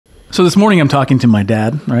So this morning I'm talking to my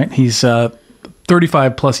dad, right? He's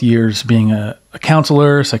 35 plus years being a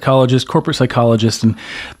counselor, psychologist, corporate psychologist, and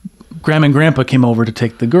Grandma and Grandpa came over to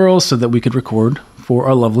take the girls so that we could record for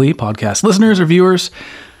our lovely podcast listeners or viewers.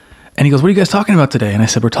 And he goes, "What are you guys talking about today?" And I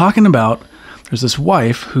said, "We're talking about there's this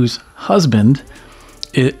wife whose husband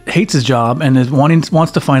hates his job and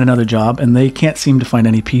wants to find another job, and they can't seem to find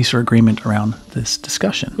any peace or agreement around this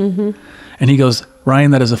discussion." Mm-hmm. And he goes,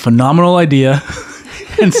 "Ryan, that is a phenomenal idea."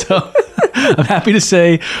 And so I'm happy to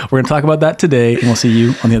say we're going to talk about that today, and we'll see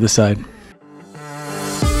you on the other side.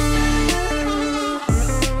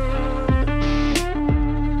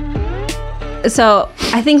 So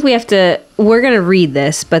I think we're going to read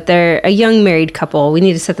this, but they're a young married couple. We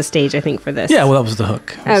need to set the stage, I think, for this. Yeah, well, that was the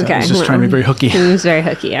hook. Okay. So I was just trying to be very hooky. It was very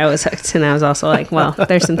hooky. I was hooked, and I was also like, well,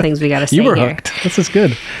 there's some things we got to say here. You were hooked. This is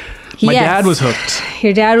good. My dad was hooked.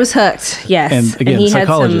 Your dad was hooked, yes. And again, he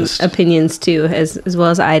psychologist. had some opinions too, as well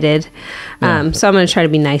as I did. Yeah. So I'm going to try to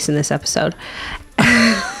be nice in this episode.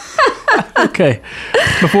 Okay.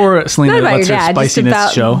 Before Selena lets her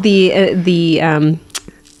spiciness show. The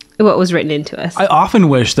what was written into us. I often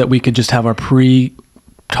wish that we could just have our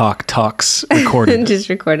talks recorded. Just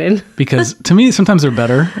recorded. Because to me, sometimes they're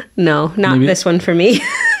better. No, not this one for me.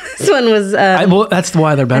 This one was... well, that's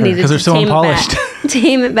why they're better, because they're so unpolished.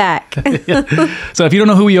 Tame it back. Yeah. So if you don't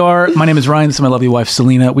know who we are, my name is Ryan. This is my lovely wife,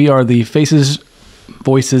 Selena. We are the faces,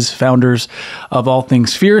 voices, founders of all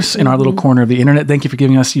things fierce in our little corner of the internet. Thank you for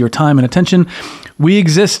giving us your time and attention. We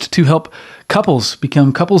exist to help couples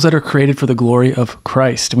become couples that are created for the glory of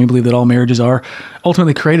Christ. And we believe that all marriages are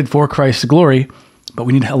ultimately created for Christ's glory, but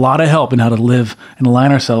we need a lot of help in how to live and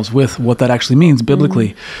align ourselves with what that actually means biblically.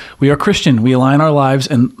 Mm-hmm. We are Christian. We align our lives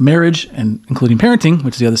and marriage, and including parenting,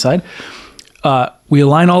 which is the other side. We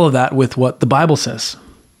align all of that with what the Bible says.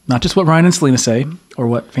 Not just what Ryan and Selena say, or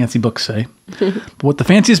what fancy books say, but what the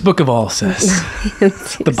fanciest book of all says,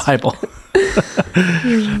 the Bible.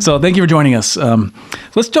 So thank you for joining us.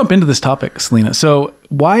 Let's jump into this topic, Selena. So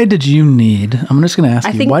why did you need, I'm just going to ask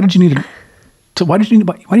you, why did you need to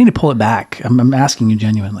pull it back? I'm asking you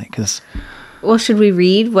genuinely, because... Well, should we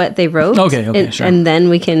read what they wrote? Okay, sure. And then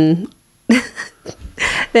we can,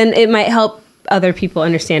 then it might help other people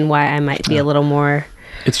understand why I might be a little more...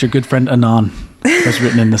 It's your good friend Anon that's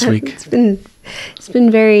written in this week. It's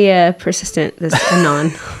been very persistent, this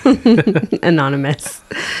anonymous,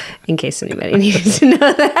 in case anybody needs to know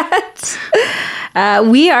that.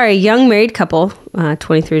 We are a young married couple,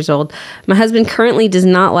 23 years old. My husband currently does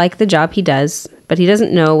not like the job he does, but he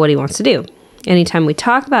doesn't know what he wants to do. Anytime we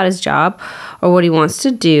talk about his job or what he wants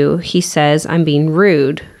to do, he says, "I'm being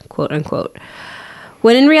rude," quote unquote.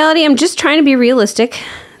 When in reality, I'm just trying to be realistic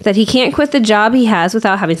that he can't quit the job he has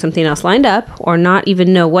without having something else lined up or not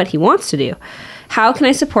even know what he wants to do. How can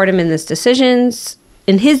I support him in his decisions,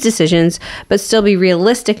 but still be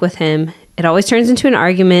realistic with him? It always turns into an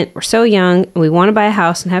argument. We're so young, and we want to buy a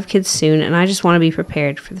house and have kids soon, and I just want to be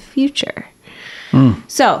prepared for the future.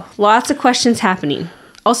 So, lots of questions happening.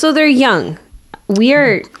 Also, they're young.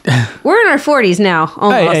 We're in our 40s now,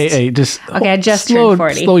 almost. Hey, I just turned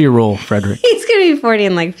 40. Slow your roll, Frederick. He's going to be 40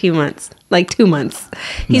 in like a few months. Like 2 months.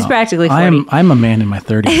 He's practically 40. I'm a man in my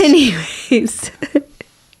 30s. Anyways.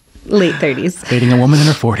 Late 30s. Dating a woman in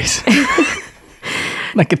her 40s.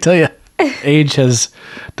 I can tell you, age has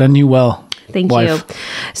done you well. Thank wife. you.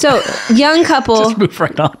 So, young couple. Just move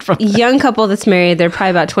right on from that. Young couple that's married. They're probably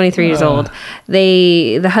about 23 years old.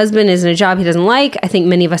 The husband is in a job he doesn't like. I think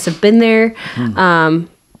many of us have been there.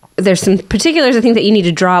 There's some particulars I think that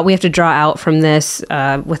we have to draw out from this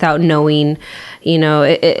without knowing,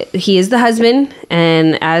 he is the husband,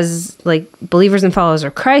 and as like believers and followers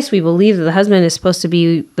of Christ, we believe that the husband is supposed to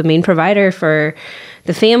be the main provider for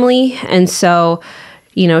the family. And so,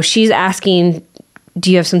 she's asking,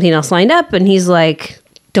 "Do you have something else lined up?" And he's like,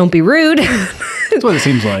 "Don't be rude." That's what it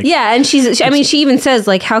seems like. Yeah. And she even says,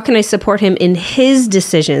 like, how can I support him in his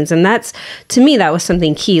decisions? And that's, to me, that was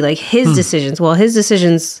something key, like his decisions. Well, his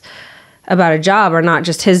decisions about a job are not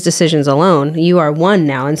just his decisions alone. You are one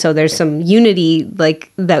now. And so there's some unity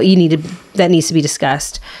like that needs to be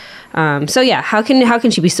discussed. So yeah, how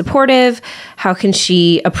can she be supportive? How can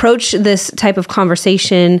she approach this type of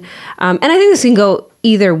conversation? And I think this can go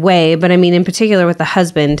either way, but I mean, in particular with the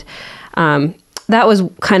husband, that was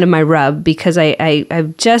kind of my rub, because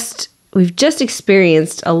we've just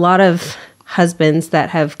experienced a lot of husbands that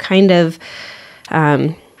have kind of,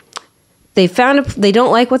 they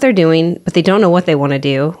don't like what they're doing, but they don't know what they want to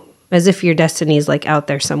do, as if your destiny is like out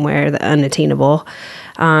there somewhere, the unattainable.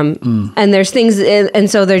 And there's things, and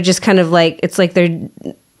so they're just kind of like, it's like they're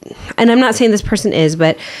and I'm not saying this person is,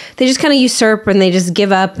 but they just kind of usurp and they just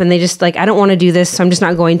give up and they just like, I don't want to do this, so I'm just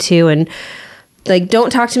not going to. And like, don't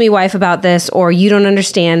talk to me, wife, about this, or you don't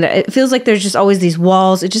understand. It feels like there's just always these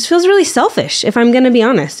walls. It just feels really selfish, if I'm going to be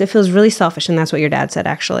honest. It feels really selfish, and that's what your dad said,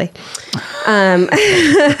 actually.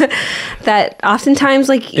 That oftentimes,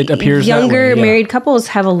 like, it appears younger married couples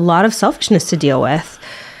have a lot of selfishness to deal with.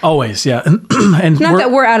 Always, yeah. And not that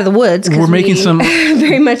we're out of the woods, because we're making some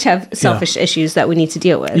very much have selfish issues that we need to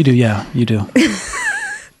deal with. You do, yeah, you do.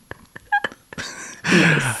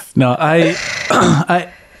 Nice. No,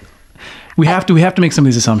 we have to make some of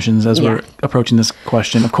these assumptions as we're approaching this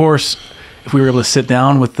question. Of course, if we were able to sit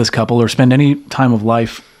down with this couple or spend any time of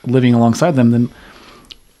life living alongside them, then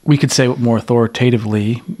we could say more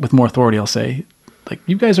authoritatively, with more authority, I'll say, like,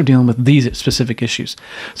 you guys are dealing with these specific issues.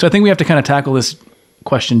 So I think we have to kind of tackle this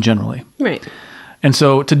question generally. Right. And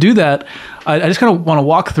so to do that, I just kind of want to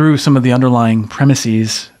walk through some of the underlying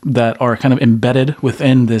premises that are kind of embedded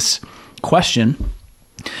within this question.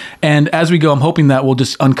 And as we go, I'm hoping that we'll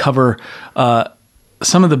just uncover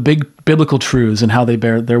some of the big biblical truths and how they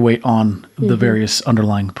bear their weight on the various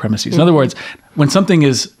underlying premises. In other words, when something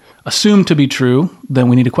is assumed to be true, then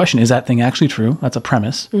we need to question, is that thing actually true? That's a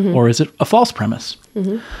premise. Or is it a false premise?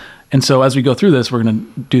 And so as we go through this, we're going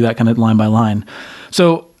to do that kind of line by line.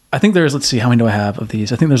 So I think there's, let's see, how many do I have of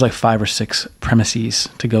these? I think there's like 5 or 6 premises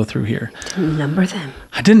to go through here. Number them.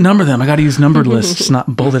 I didn't number them. I got to use numbered lists,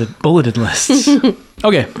 not bulleted lists.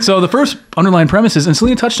 Okay, so the first underlying premise is, and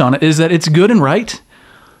Selena touched on it, is that it's good and right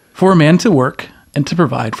for a man to work and to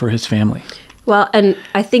provide for his family. Well, and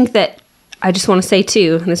I think that I just want to say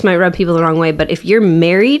too, and this might rub people the wrong way, but if you're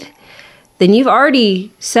married, then you've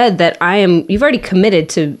already said that you've already committed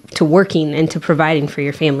to working and to providing for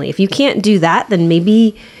your family. If you can't do that, then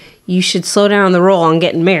maybe you should slow down the roll on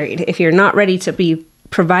getting married if you're not ready to be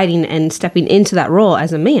providing and stepping into that role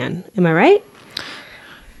as a man. Am I right?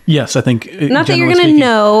 Yes, I think. Not that you're going to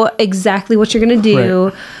know exactly what you're going to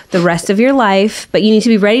do the rest of your life, but you need to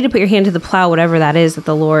be ready to put your hand to the plow, whatever that is that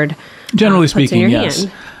the Lord generally puts speaking, in your yes.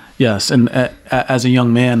 hand. Yes, and as a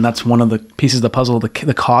young man, that's one of the pieces of the puzzle,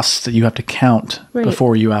 the costs that you have to count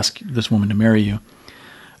before you ask this woman to marry you.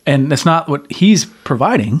 And that's not what he's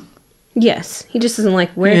providing. Yes, he just doesn't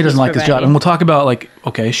like where he doesn't like his job. And we'll talk about, like,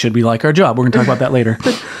 okay, should we like our job? We're going to talk about that later.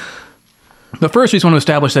 But first, we just want to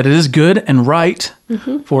establish that it is good and right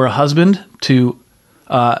for a husband to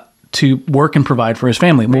work and provide for his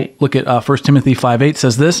family. We'll look at 1 Timothy 5:8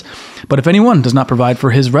 says this, "But if anyone does not provide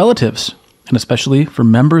for his relatives, and especially for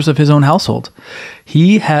members of his own household,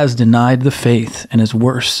 he has denied the faith and is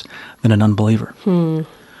worse than an unbeliever."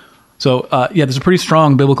 So, there's a pretty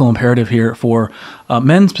strong biblical imperative here for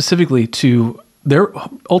men specifically they're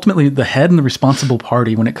ultimately the head and the responsible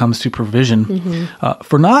party when it comes to provision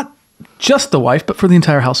for not just the wife, but for the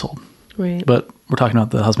entire household. Right. But we're talking about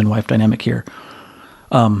the husband-wife dynamic here.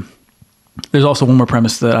 There's also one more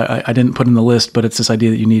premise that I didn't put in the list, but it's this idea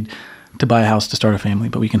that you need to buy a house to start a family,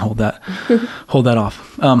 but we can hold that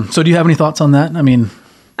off. So do you have any thoughts on that? I mean,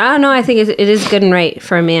 I don't know. I think it is good and right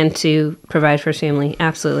for a man to provide for his family.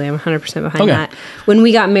 Absolutely. I'm 100% behind that. When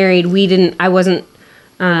we got married, we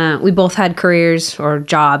both had careers or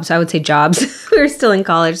jobs. I would say jobs. We were still in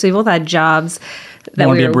college, so we both had jobs that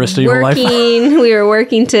we were working. We were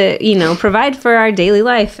working to, provide for our daily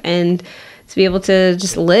life and to be able to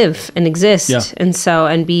just live and exist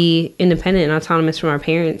and be independent and autonomous from our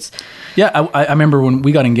parents. Yeah, I remember when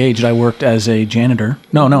we got engaged, I worked as a janitor.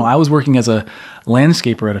 No, I was working as a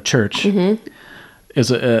landscaper at a church.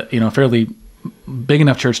 It's a fairly big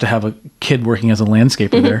enough church to have a kid working as a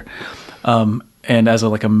landscaper there, and as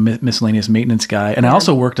a miscellaneous maintenance guy. And I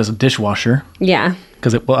also worked as a dishwasher. Yeah,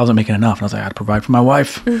 because I wasn't making enough, and I was like, I had to provide for my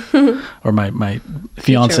wife or my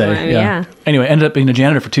fiance. Yeah. Anyway, ended up being a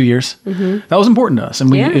janitor for 2 years. That was important to us,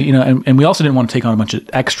 and we and we also didn't want to take on a bunch of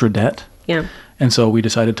extra debt. Yeah. And so we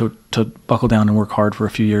decided to buckle down and work hard for a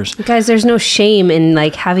few years. Guys, there's no shame in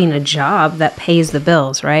having a job that pays the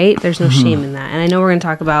bills, right? There's no shame in that. And I know we're going to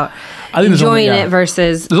talk about enjoying it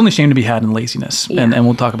versus... There's only shame to be had in laziness. Yeah. And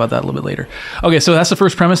we'll talk about that a little bit later. Okay, so that's the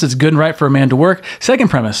first premise. It's good and right for a man to work. Second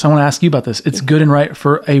premise, I want to ask you about this. It's good and right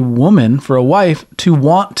for a woman, for a wife, to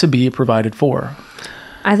want to be provided for.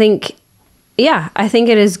 I think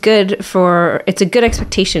it is good it's a good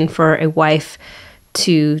expectation for a wife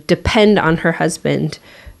to depend on her husband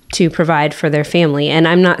to provide for their family. And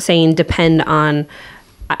I'm not saying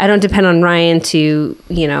I don't depend on Ryan to,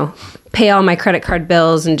 pay all my credit card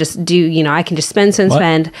bills and just do, I can just spend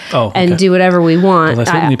and do whatever we want. Well,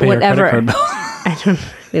 I certainly pay whatever. Our credit card bill.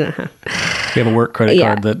 We don't have. We have a work credit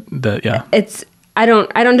card that. It's I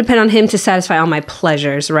don't depend on him to satisfy all my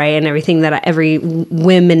pleasures, right? And everything that every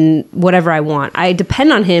whim and whatever I want. I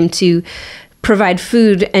depend on him to provide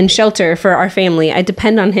food and shelter for our family. I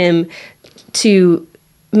depend on him to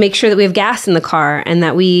make sure that we have gas in the car and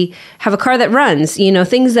that we have a car that runs,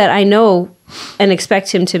 things that I know and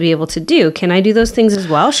expect him to be able to do. Can I do those things as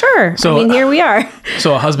well? Sure. So, here we are.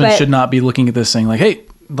 So a husband should not be looking at this saying like, hey,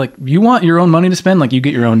 like you want your own money to spend, like you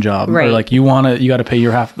get your own job, right? Or like you got to pay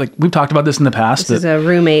your half. Like we've talked about this in the past. This is a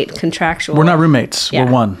roommate contractual. We're not roommates. Yeah.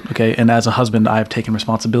 We're one. Okay. And as a husband, I have taken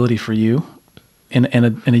responsibility for you in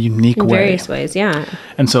a unique way. Various ways. Yeah.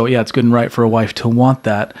 And so, yeah, it's good and right for a wife to want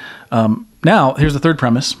that. Now here's the third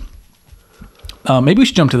premise. Maybe we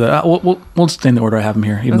should jump to the, we'll stay in the order I have them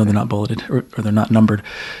here, even though they're not bulleted or they're not numbered.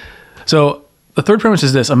 So the third premise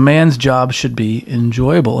is this: a man's job should be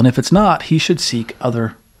enjoyable. And if it's not, he should seek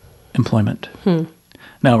other employment.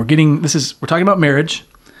 Now we're talking about marriage,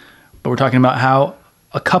 but we're talking about how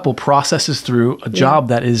a couple processes through a job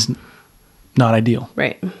that is not ideal.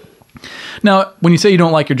 Right. Now, when you say you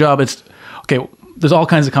don't like your job, it's okay. There's all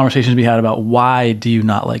kinds of conversations to be had about why do you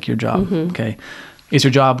not like your job? Okay. Is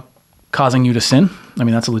your job causing you to sin? I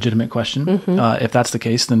mean, that's a legitimate question. If that's the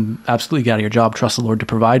case, then absolutely get out of your job. Trust the Lord to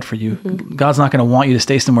provide for you. God's not going to want you to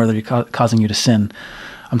stay somewhere that is causing you to sin.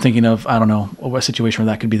 I'm thinking of, I don't know, a situation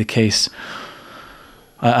where that could be the case.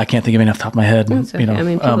 I can't think of any off the top of my head. That's okay. I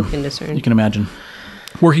mean, people can discern. You can imagine.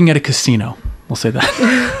 Working at a casino, we'll say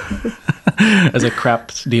that. As a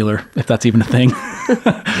craps dealer, if that's even a thing.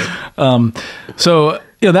 So,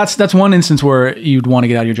 that's one instance where you'd want to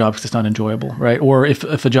get out of your job because it's not enjoyable, right? Or if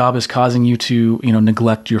a job is causing you to,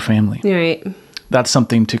 neglect your family. Right. That's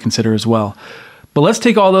something to consider as well. But let's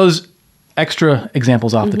take all those extra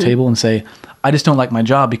examples off the table and say, I just don't like my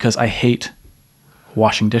job because I hate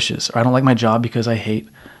washing dishes. Or I don't like my job because I hate,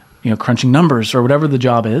 crunching numbers or whatever the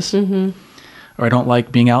job is. Or I don't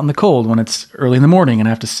like being out in the cold when it's early in the morning and I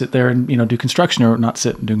have to sit there and, do construction, or not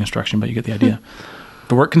sit and do construction, but you get the idea.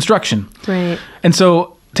 The work construction. Right. And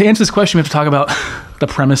so to answer this question, we have to talk about the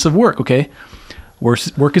premise of work, okay?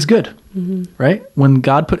 Work is good, right? When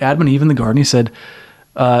God put Adam and Eve in the garden, he said,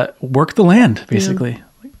 work the land, basically.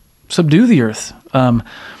 Yeah. Subdue the earth.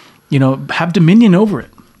 Have dominion over it.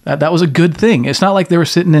 That was a good thing. It's not like they were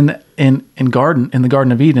sitting in the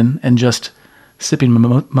Garden of Eden and just sipping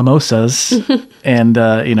mimosas and,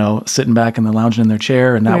 sitting back and lounging in their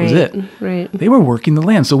chair, and that was it. Right. They were working the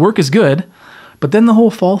land. So work is good, but then the whole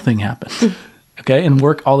fall thing happened. Okay, and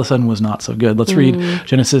work all of a sudden was not so good. Let's read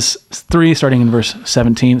Genesis 3, starting in verse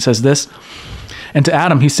 17. It says this: And to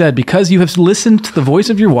Adam he said, because you have listened to the voice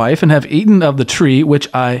of your wife and have eaten of the tree which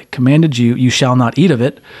I commanded you, you shall not eat of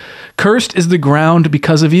it. Cursed is the ground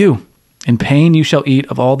because of you. In pain you shall eat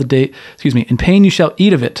of in pain you shall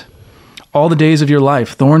eat of it all the days of your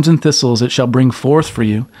life. Thorns and thistles it shall bring forth for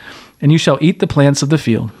you, and you shall eat the plants of the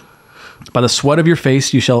field. By the sweat of your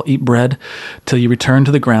face you shall eat bread till you return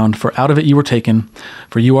to the ground, for out of it you were taken,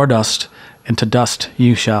 for you are dust, and to dust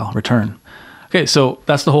you shall return. Okay, so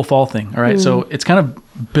that's the whole fall thing, all right? So it's kind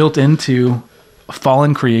of built into a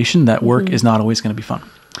fallen creation that work is not always going to be fun.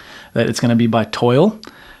 That it's going to be by toil,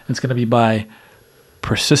 it's going to be by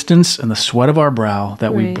persistence and the sweat of our brow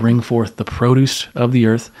that we bring forth the produce of the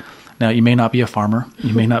earth. Now, you may not be a farmer,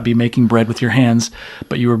 you may not be making bread with your hands,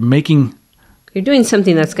 but you're doing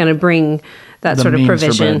something that's going to bring that sort of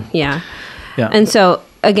provision. Yeah. And so,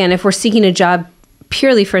 again, if we're seeking a job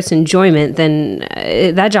purely for its enjoyment, then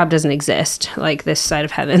that job doesn't exist, like this side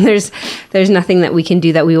of heaven. There's nothing that we can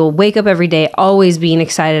do that we will wake up every day always being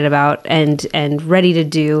excited about and ready to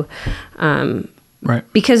do. Right.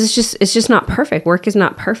 Because it's just not perfect. Work is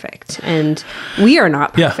not perfect, and we are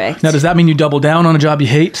not perfect. Yeah. Now, does that mean you double down on a job you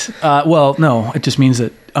hate? Well, no. It just means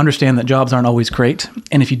that understand that jobs aren't always great.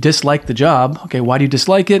 And if you dislike the job, okay, why do you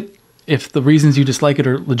dislike it? If the reasons you dislike it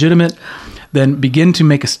are legitimate, then begin to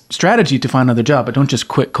make a strategy to find another job, but don't just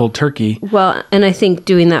quit cold turkey. Well, and I think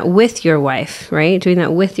doing that with your wife, right? Doing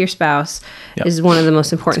that with your spouse is one of the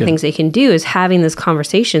most important things they can do, is having those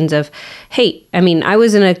conversations of, hey, I mean, I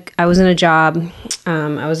was in a job,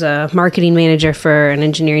 I was a marketing manager for an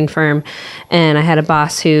engineering firm, and I had a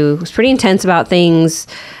boss who was pretty intense about things.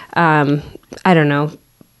 I don't know.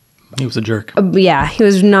 He was a jerk. Yeah, he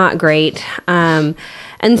was not great.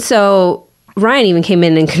 And so Ryan even came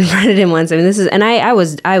in and confronted him once. I mean,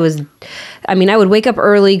 I I mean, I would wake up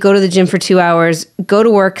early, go to the gym for 2 hours, go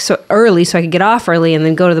to work so early so I could get off early, and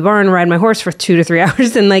then go to the barn, ride my horse for 2 to 3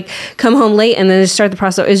 hours, and like come home late, and then just start the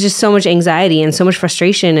process. It was just so much anxiety and so much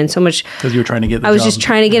frustration and so much. Because you were trying to get. I was just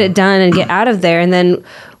trying to get it done and get out of there, and then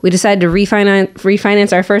we decided to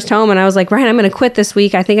refinance our first home, and I was like, Ryan, I'm going to quit this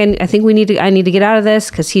week. I think I need to get out of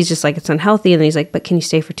this, because he's just like, it's unhealthy, and then he's like, but can you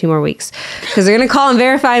stay for 2 more weeks? Because they're going to call and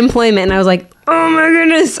verify employment, and I was like, oh my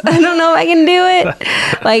goodness, I don't know if I can do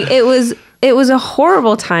it. Like it was a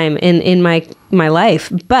horrible time in my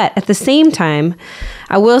life, but at the same time,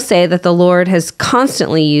 I will say that the Lord has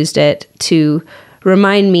constantly used it to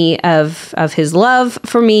remind me of his love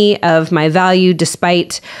for me, of my value,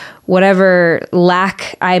 despite whatever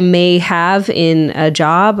lack I may have in a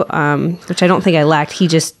job, which I don't think I lacked. He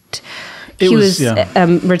was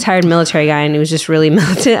a retired military guy, and he was just really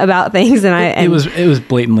militant about things. And it was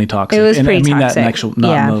blatantly toxic. It was and pretty I mean toxic. That in actual,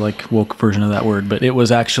 not in the like woke version of that word, but it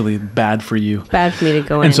was actually bad for you. Bad for me to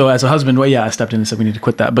go in. And so as a husband, well, yeah, I stepped in and said we need to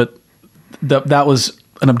quit that. But that was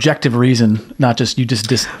an objective reason, not just you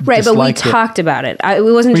just right. But we talked about it. It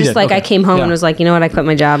wasn't just like I came home and was like, you know what, I quit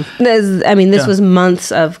my job. This was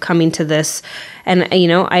months of coming to this, and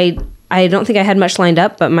I don't think I had much lined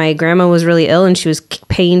up, but my grandma was really ill, and she was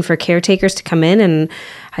paying for caretakers to come in, and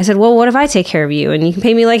I said, well, what if I take care of you, and you can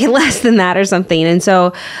pay me like less than that or something? And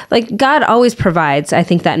so like God always provides, I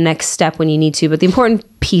think, that next step when you need to. But the important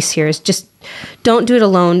piece here is just don't do it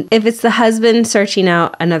alone. If it's the husband searching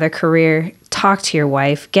out another career, talk to your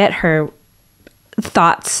wife, get her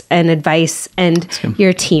thoughts and advice, and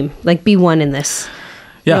your team. Like, be one in this.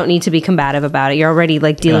 Yeah. You don't need to be combative about it. You're already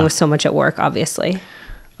like dealing with so much at work, obviously.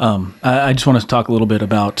 I just want to talk a little bit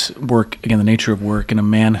about work, again, the nature of work and a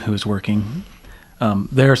man who is working.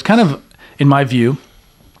 There's kind of, in my view,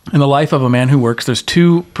 in the life of a man who works, there's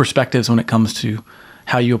 2 perspectives when it comes to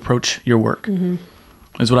how you approach your work. Mm-hmm.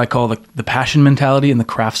 There's what I call the passion mentality and the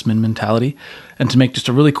craftsman mentality. And to make just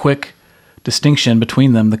a really quick distinction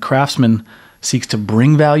between them, the craftsman seeks to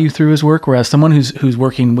bring value through his work, whereas someone who's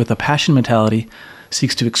working with a passion mentality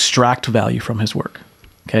seeks to extract value from his work.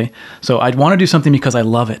 Okay, so I'd want to do something because I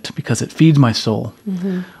love it, because it feeds my soul.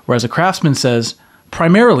 Mm-hmm. Whereas a craftsman says,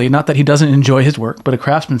 primarily, not that he doesn't enjoy his work, but a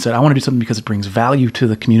craftsman said, I want to do something because it brings value to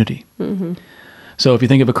the community. Mm-hmm. So if you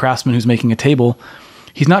think of a craftsman who's making a table,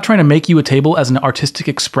 he's not trying to make you a table as an artistic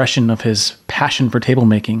expression of his passion for table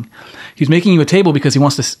making. He's making you a table because he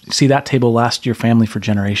wants to see that table last your family for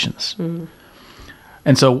generations. Mm-hmm.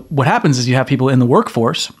 And so what happens is you have people in the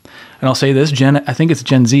workforce, and I'll say this, I think it's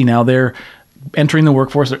Gen Z now, they're entering the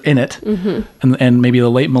workforce, they're in it, mm-hmm. and maybe the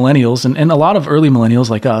late millennials, and a lot of early millennials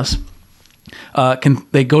like us,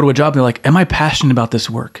 they go to a job and they're like, am I passionate about this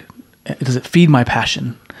work? Does it feed my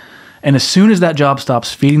passion? And as soon as that job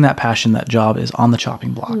stops feeding that passion, that job is on the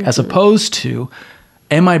chopping block, mm-hmm. as opposed to,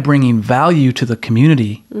 am I bringing value to the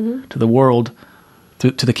community, mm-hmm. to the world,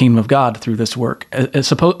 to the kingdom of God through this work,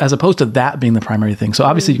 as opposed to that being the primary thing. So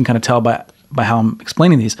obviously, mm-hmm. you can kind of tell by how I'm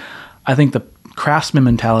explaining these. I think the craftsman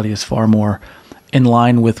mentality is far more in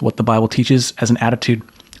line with what the Bible teaches as an attitude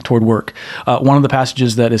toward work. One of the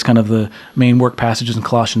passages that is kind of the main work passages in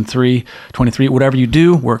Colossians 3:23, whatever you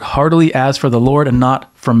do, work heartily as for the Lord and not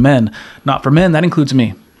for men. Not for men, that includes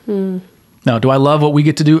me. Now, do I love what we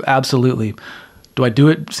get to do? Absolutely. Do I do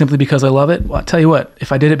it simply because I love it? Well, I'll tell you what,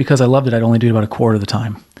 if I did it because I loved it, I'd only do it about a quarter of the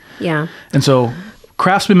time. Yeah. And so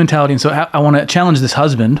craftsman mentality. And so I want to challenge this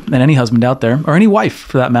husband, and any husband out there, or any wife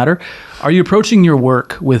for that matter. Are you approaching your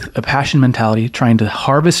work with a passion mentality, trying to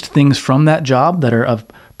harvest things from that job that are of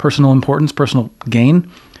personal importance, personal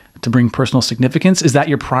gain, to bring personal significance? Is that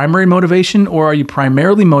your primary motivation, or are you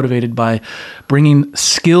primarily motivated by bringing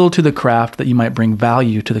skill to the craft that you might bring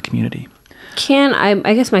value to the community?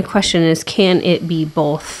 I guess my question is, can it be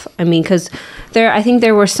both? I mean, because I think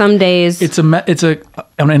there were some days. I'm going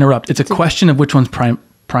to interrupt. It's a question of which one's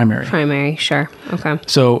primary. Primary, sure. Okay.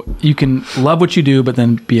 So you can love what you do, but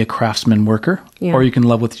then be a craftsman worker, or you can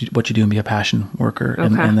love what you do and be a passion worker.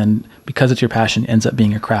 Okay. And then because it's your passion, ends up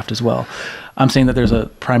being your craft as well. I'm saying that there's a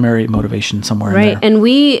primary motivation somewhere in there. Right.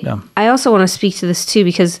 And I also want to speak to this too,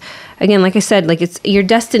 because again, like I said, like it's your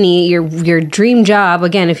destiny, your dream job.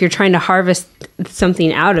 Again, if you're trying to harvest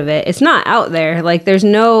something out of it, it's not out there. Like there's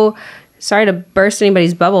no, sorry to burst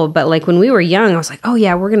anybody's bubble, but like when we were young, I was like, oh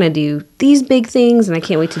yeah, we're going to do these big things and I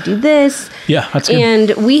can't wait to do this. Yeah, that's good.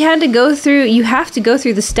 And we had to go through, you have to go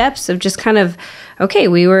through the steps of just kind of, okay,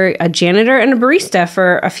 we were a janitor and a barista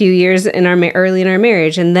for a few years in our early in our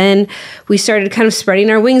marriage, and then we started kind of spreading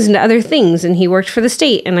our wings into other things. And he worked for the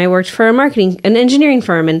state, and I worked for an engineering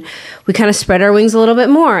firm, and we kind of spread our wings a little bit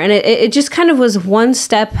more. And it just kind of was one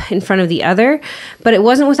step in front of the other, but it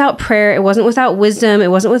wasn't without prayer. It wasn't without wisdom.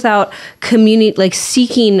 It wasn't without community, like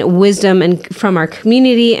seeking wisdom and from our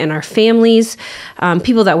community and our families,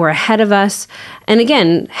 people that were ahead of us. And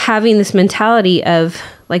again, having this mentality of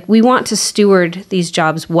like, we want to steward these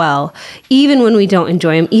jobs well, even when we don't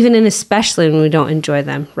enjoy them, even and especially when we don't enjoy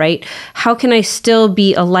them, right? How can I still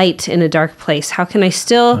be a light in a dark place? How can I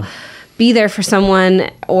still be there for someone,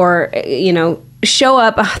 or, show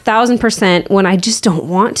up 1,000% when I just don't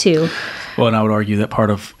want to? Well, and I would argue that part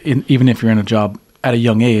of, even if you're in a job at a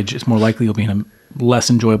young age, it's more likely you'll be in a less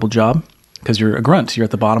enjoyable job because you're a grunt. You're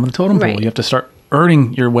at the bottom of the totem pole. Right. You have to start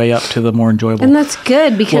earning your way up to the more enjoyable. And that's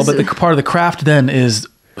good because... Well, but the part of the craft then is,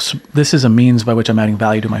 this is a means by which I'm adding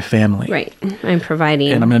value to my family. Right. I'm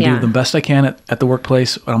providing. And I'm going to do the best I can at the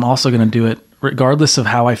workplace, but I'm also going to do it regardless of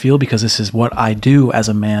how I feel, because this is what I do as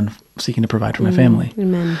a man seeking to provide for my family.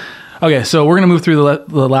 Amen. Okay, so we're going to move through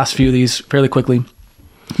the last few of these fairly quickly.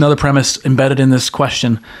 Another premise embedded in this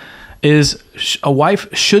question is a wife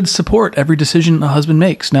should support every decision a husband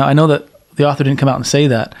makes. Now, I know that the author didn't come out and say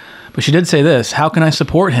that, but she did say this: how can I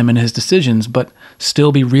support him in his decisions, but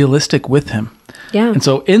still be realistic with him? Yeah. And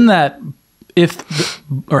so in that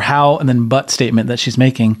or how and then but statement that she's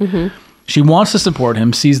making, she wants to support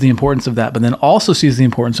him, sees the importance of that, but then also sees the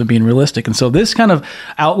importance of being realistic. And so this kind of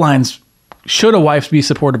outlines, should a wife be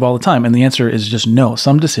supportive all the time? And the answer is just no.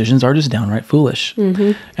 Some decisions are just downright foolish.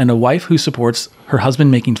 And a wife who supports her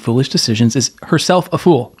husband making foolish decisions is herself a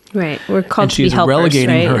fool. Right. We're called and to be helpers,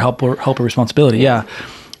 relegating her helper responsibility. Yeah.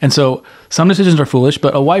 And so some decisions are foolish,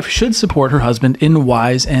 but a wife should support her husband in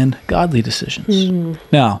wise and godly decisions.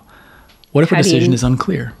 Now, what if a decision is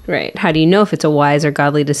unclear? Right. How do you know if it's a wise or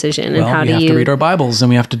godly decision? Well, and how we have to read our Bibles, and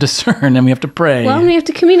we have to discern, and we have to pray. Well, and we have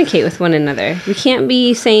to communicate with one another. We can't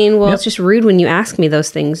be saying, well, it's just rude when you ask me those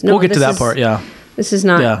things. No, we'll get to that part, yeah. This is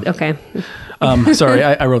not, okay. Sorry,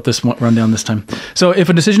 I wrote this rundown this time. So if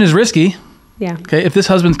a decision is risky, okay, if this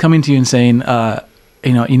husband's coming to you and saying, I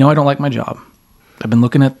don't like my job. I've been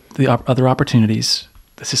looking at the other opportunities.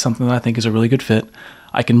 This is something that I think is a really good fit.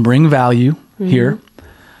 I can bring value here.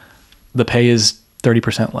 The pay is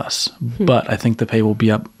 30% less, but I think the pay will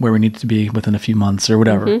be up where we need to be within a few months or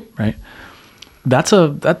whatever, right? That's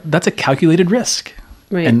a calculated risk.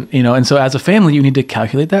 Right. And so as a family, you need to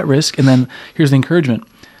calculate that risk. And then here's the encouragement.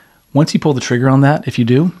 Once you pull the trigger on that, if you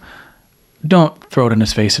do, don't throw it in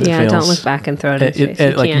his face if it fails. Don't look back and throw it in his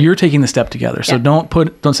face. You're taking the step together. So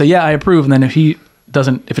don't say, yeah, I approve. And then if it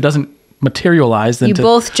doesn't materialize, then you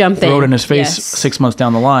both jump throw in. It in his face 6 months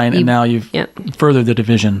down the line, and now you've furthered the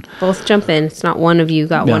division. Both jump in. It's not one of you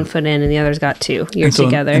got 1 foot in and the other's got two. You're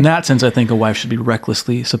together. In that sense, I think a wife should be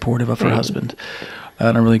recklessly supportive of her husband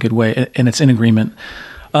in a really good way, and it's in agreement.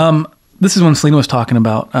 This is when Selena was talking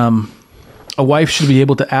about a wife should be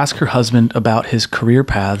able to ask her husband about his career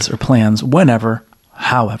paths or plans whenever,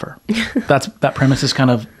 however. That premise is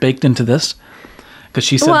kind of baked into this. Because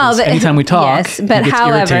she said this, anytime we talk, yes, but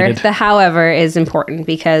however is important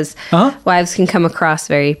because wives can come across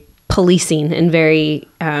very policing and very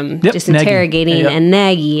just interrogating and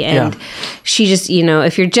naggy. And she just,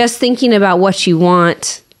 if you're just thinking about what you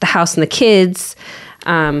want, the house and the kids,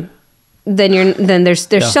 then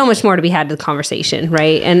there's so much more to be had to the conversation,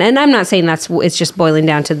 right? And I'm not saying it's just boiling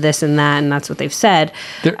down to this and that, and that's what they've said.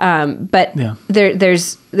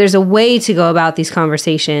 There's a way to go about these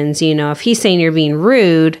conversations. If he's saying you're being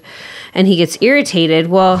rude, and he gets irritated,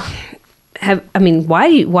 well,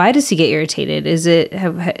 why does he get irritated? Is it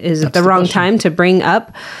the wrong time to bring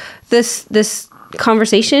up this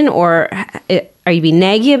conversation, or are you being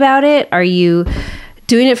naggy about it? Are you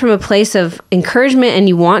doing it from a place of encouragement and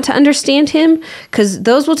you want to understand him? Because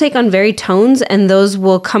those will take on varied tones and those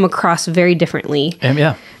will come across very differently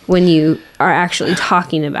when you are actually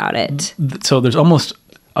talking about it. So there's almost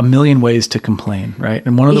a million ways to complain, right?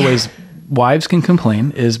 And one of the ways wives can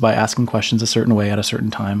complain is by asking questions a certain way at a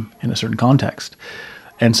certain time in a certain context.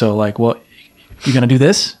 And so well, you going to do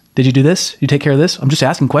this? Did you do this? You take care of this? I'm just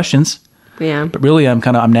asking questions. Yeah. But really I'm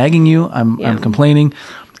nagging you. I'm complaining.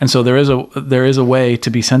 And so there is a way to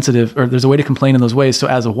be sensitive, or there's a way to complain in those ways. So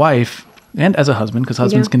as a wife and as a husband, because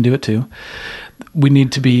husbands can do it too, we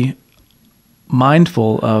need to be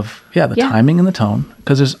mindful of the timing and the tone,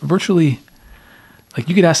 because there's virtually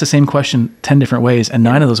you could ask the same question 10 different ways and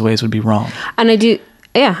 9 of those ways would be wrong. And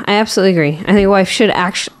Yeah, I absolutely agree. I think a wife should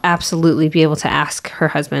absolutely be able to ask her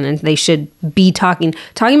husband, and they should be talking.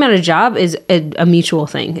 Talking about a job is a mutual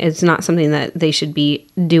thing. It's not something that they should be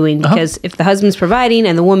doing, because if the husband's providing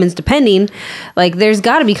and the woman's depending, like, there's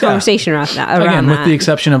got to be conversation around that. Again, with the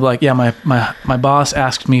exception of, like, my boss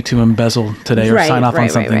asked me to embezzle today or sign off on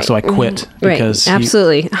something, so I quit because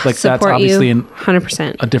absolutely, like, that's obviously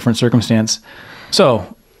 100% a different circumstance.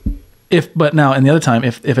 So, but now, and the other time,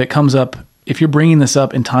 if it comes up, if you're bringing this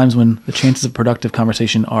up in times when the chances of productive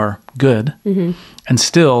conversation are good, and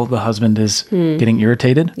still the husband is getting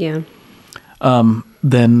irritated,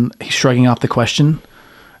 then he's shrugging off the question.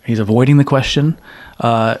 He's avoiding the question.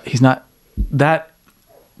 He's not, that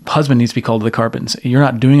husband needs to be called to the carpets. You're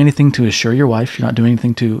not doing anything to assure your wife. You're not doing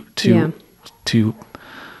anything to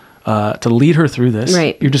lead her through this.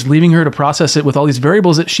 Right. You're just leaving her to process it with all these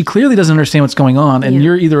variables that she clearly doesn't understand what's going on, and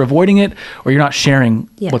you're either avoiding it or you're not sharing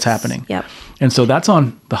what's happening. Yep. And so that's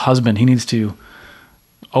on the husband. He needs to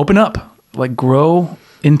open up, like, grow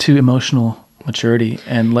into emotional maturity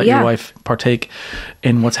and let your wife partake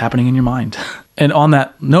in what's happening in your mind. And on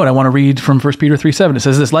that note, I want to read from 1 Peter 3:7. It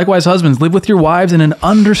says this: "Likewise, husbands, live with your wives in an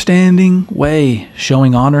understanding way,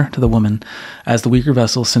 showing honor to the woman as the weaker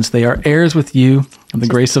vessel, since they are heirs with you of the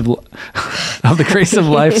grace of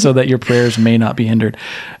life, so that your prayers may not be hindered."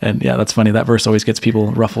 And yeah, that's funny. That verse always gets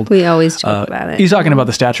people ruffled. We always joke about it. He's talking about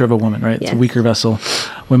the stature of a woman, right? It's a weaker vessel.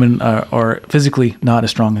 Women are physically not as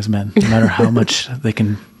strong as men, no matter how much they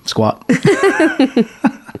can squat.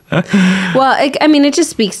 Well, it just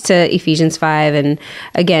speaks to Ephesians 5, and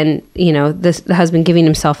again, the husband giving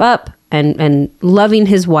himself up and loving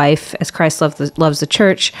his wife as Christ loves the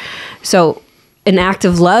church. So an act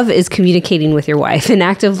of love is communicating with your wife. An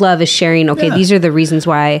act of love is sharing, these are the reasons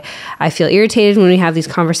why I feel irritated when we have these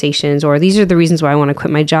conversations, or these are the reasons why I want to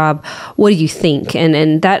quit my job. What do you think?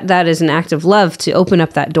 And that is an act of love to open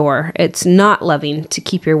up that door. It's not loving to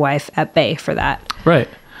keep your wife at bay for that.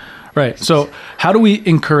 Right. So how do we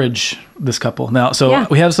encourage this couple? Now,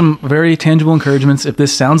 we have some very tangible encouragements. If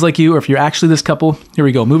this sounds like you, or if you're actually this couple, here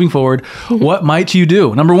we go. Moving forward, what might you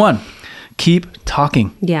do? Number one, keep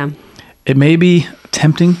talking. Yeah. It may be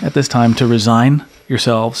tempting at this time to resign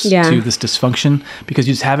yourselves to this dysfunction because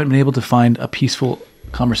you just haven't been able to find a peaceful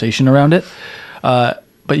conversation around it.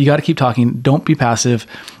 But you got to keep talking. Don't be passive.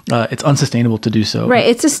 It's unsustainable to do so. Right.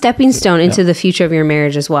 It's a stepping stone into the future of your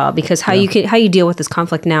marriage as well, because how you deal with this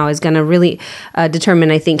conflict now is going to really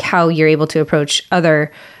determine, I think, how you're able to approach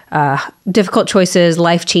other difficult choices,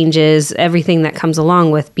 life changes, everything that comes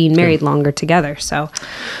along with being married longer together. So,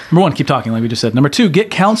 number one, keep talking, like we just said. Number two,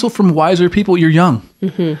 get counsel from wiser people. You're young.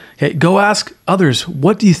 Okay, go ask others.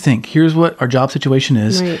 What do you think? Here's what our job situation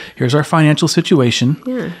is. Right. Here's our financial situation.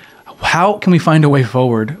 Yeah. How can we find a way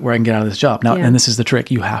forward where I can get out of this job? Now, and this is the trick.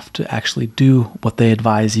 You have to actually do what they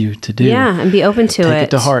advise you to do. Yeah, and be open to it. Take it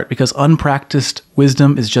to heart, because unpracticed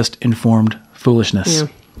wisdom is just informed foolishness. Yeah.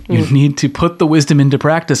 You need to put the wisdom into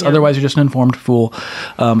practice. Otherwise, you're just an informed fool.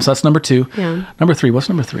 So that's number two. Yeah. Number three. What's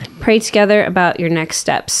number three? Pray together about your next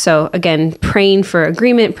steps. So again, praying for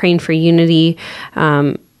agreement, praying for unity,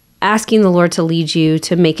 asking the Lord to lead you,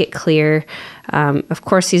 to make it clear. Of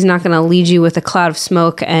course, he's not going to lead you with a cloud of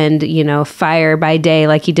smoke and, fire by day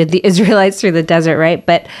like he did the Israelites through the desert, right?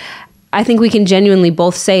 But I think we can genuinely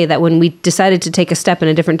both say that when we decided to take a step in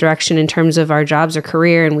a different direction in terms of our jobs or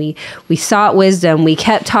career, and we sought wisdom, we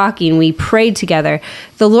kept talking, we prayed together,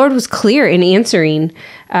 the Lord was clear in answering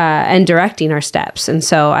and directing our steps. And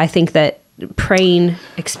so I think that praying,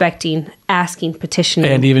 expecting, asking,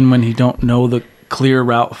 petitioning. And even when you don't know the clear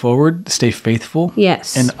route forward, stay faithful.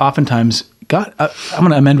 Yes. And oftentimes, God, I'm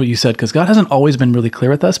going to amend what you said, because God hasn't always been really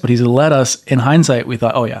clear with us, but he's led us. In hindsight, we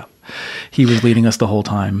thought, he was leading us the whole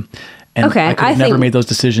time. And I could have never made those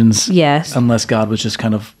decisions unless God was just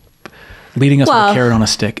kind of leading us with a carrot on a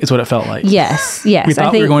stick, is what it felt like. Yes. We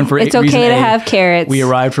thought we were going for it's reason okay to A. have carrots. We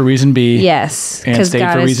arrived for reason B. Yes. And stayed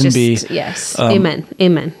God for reason B. Yes.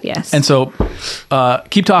 Amen. Yes. And so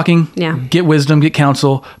keep talking. Yeah. Get wisdom, get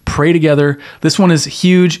counsel, pray together. This one is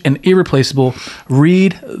huge and irreplaceable.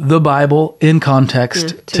 Read the Bible in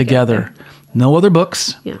context together. No other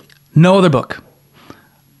books. Yeah. No other book.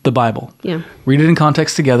 The Bible. Yeah. Read it in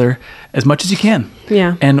context together as much as you can.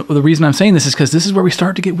 Yeah. And the reason I'm saying this is because this is where we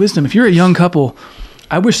start to get wisdom. If you're a young couple,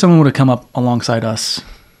 I wish someone would have come up alongside us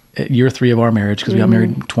at year 3 of our marriage, because we got married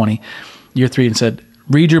in 20, year 3, and said,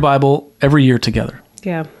 read your Bible every year together.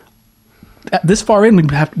 Yeah. This far in,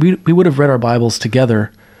 we would have read our Bibles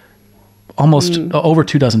together almost over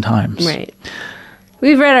 24 times. Right.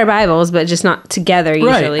 We've read our Bibles, but just not together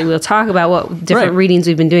usually. Right. We'll talk about what different readings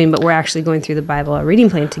we've been doing, but we're actually going through the Bible, a reading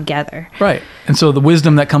plan together. Right. And so the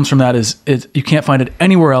wisdom that comes from that is you can't find it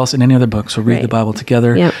anywhere else in any other book. So read the Bible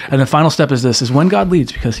together. Yep. And the final step is this, is when God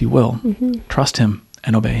leads, because he will, trust him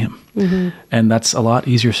and obey him. And that's a lot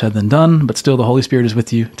easier said than done, but still the Holy Spirit is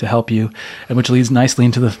with you to help you, and which leads nicely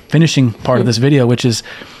into the finishing part of this video, which is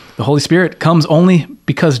the Holy Spirit comes only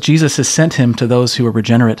because Jesus has sent him to those who are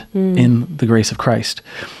regenerate in the grace of Christ.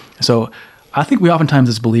 So I think we oftentimes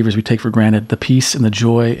as believers, we take for granted the peace and the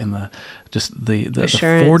joy and the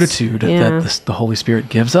fortitude that the Holy Spirit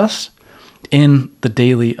gives us in the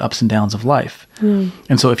daily ups and downs of life.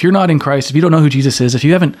 And so if you're not in Christ, if you don't know who Jesus is, if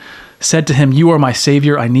you haven't said to him, you are my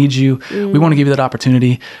Savior, I need you, we want to give you that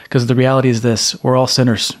opportunity, because the reality is this, we're all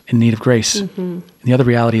sinners in need of grace. And the other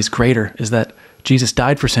reality is greater, is that Jesus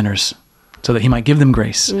died for sinners so that he might give them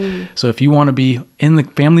grace. So if you want to be in the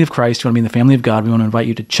family of Christ, you want to be in the family of God, we want to invite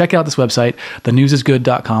you to check out this website,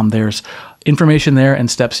 thenewsisgood.com. There's information there and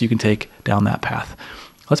steps you can take down that path.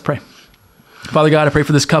 Let's pray. Father God, I pray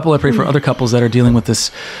for this couple. I pray for other couples that are dealing with this,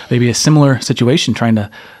 maybe a similar situation, trying to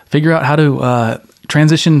figure out how to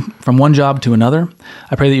transition from one job to another.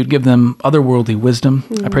 I pray that you'd give them otherworldly wisdom.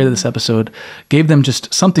 I pray that this episode gave them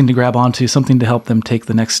just something to grab onto, something to help them take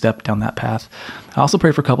the next step down that path. I also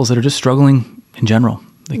pray for couples that are just struggling in general.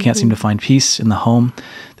 They can't seem to find peace in the home.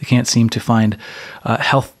 They can't seem to find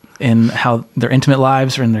health in how their intimate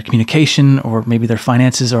lives or in their communication, or maybe their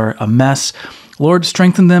finances are a mess. Lord,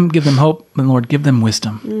 strengthen them, give them hope, and Lord, give them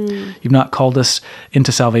wisdom. You've not called us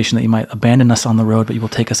into salvation that you might abandon us on the road, but you will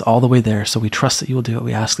take us all the way there. So we trust that you will do it.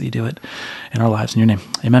 We ask that you do it in our lives. In your name,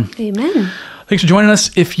 amen. Amen. Thanks for joining us.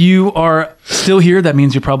 If you are still here, that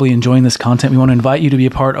means you're probably enjoying this content. We want to invite you to be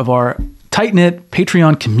a part of our tight-knit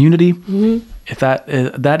Patreon community. If that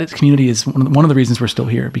community is one of the reasons we're still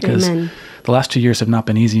here, because the last 2 years have not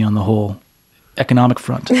been easy on the whole economic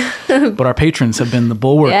front, but our patrons have been the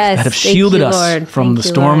bulwark that have shielded us from the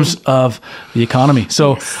storms of the economy.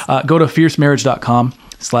 So go to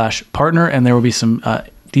fiercemarriage.com/partner, and there will be some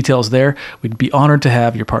details there. We'd be honored to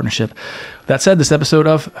have your partnership. That said, this episode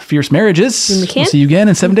of Fierce Marriages, we'll see you again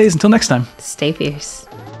in 7 days. Until next time, stay fierce.